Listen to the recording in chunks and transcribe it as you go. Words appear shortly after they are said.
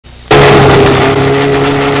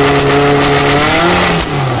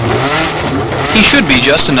should be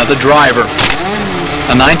just another driver.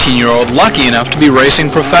 A 19-year-old lucky enough to be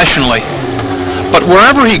racing professionally. But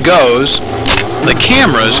wherever he goes, the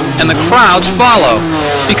cameras and the crowds follow,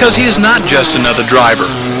 because he is not just another driver.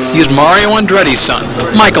 He is Mario Andretti's son,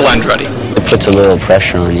 Michael Andretti. It puts a little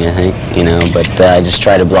pressure on you, I think, but I just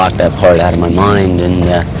try to block that part out of my mind, and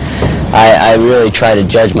I really try to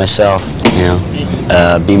judge myself,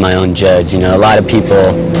 be my own judge. A lot of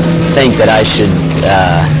people think that I should,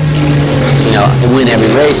 win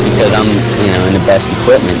every race because I'm, in the best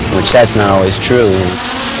equipment, which that's not always true.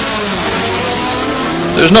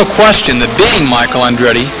 There's no question that being Michael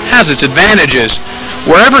Andretti has its advantages.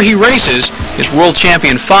 Wherever he races, his world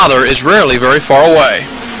champion father is rarely very far away.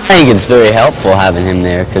 I think it's very helpful having him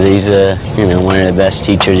there because he's one of the best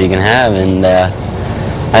teachers you can have, and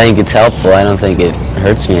I think it's helpful. I don't think it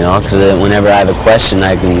hurts me at all because whenever I have a question,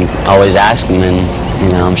 I can always ask him, and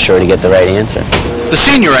I'm sure to get the right answer. The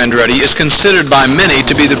senior Andretti is considered by many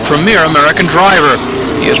to be the premier American driver.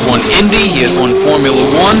 He has won Indy, he has won Formula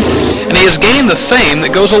One, and he has gained the fame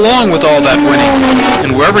that goes along with all that winning.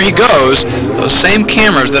 And wherever he goes, those same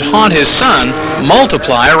cameras that haunt his son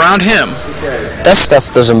multiply around him. That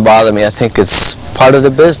stuff doesn't bother me. I think it's part of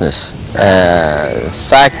the business. In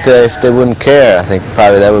fact, if they wouldn't care, I think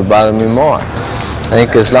probably that would bother me more. I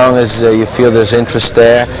think as long as you feel there's interest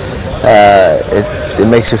there, it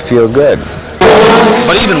makes you feel good.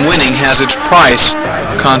 But even winning has its price.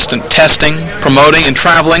 Constant testing, promoting, and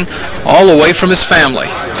traveling, all away from his family.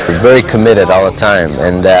 We're very committed all the time,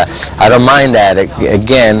 and I don't mind that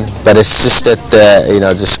again, but it's just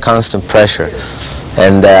that, just constant pressure.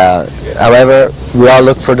 And however, we all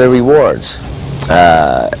look for the rewards.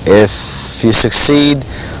 If you succeed,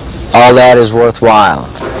 all that is worthwhile.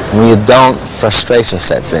 When you don't, frustration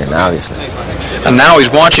sets in, obviously. And now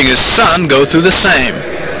he's watching his son go through the same.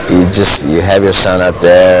 You have your son out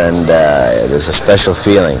there, and there's a special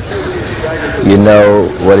feeling. You know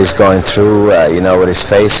what he's going through, you know what he's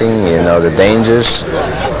facing, you know the dangers.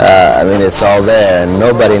 It's all there, and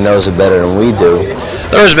nobody knows it better than we do.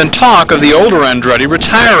 There has been talk of the older Andretti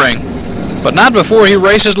retiring, but not before he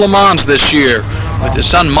races Le Mans this year, with his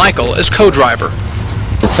son Michael as co-driver.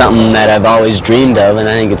 It's something that I've always dreamed of, and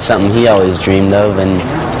I think it's something he always dreamed of, and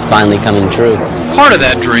it's finally coming true. Part of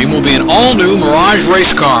that dream will be an all-new Mirage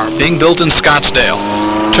race car being built in Scottsdale.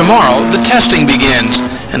 Tomorrow, the testing begins,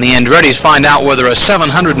 and the Andrettis find out whether a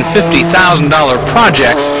 $750,000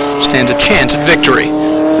 project stands a chance at victory.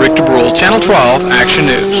 Rick DeBrule, Channel 12, Action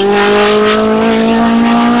News.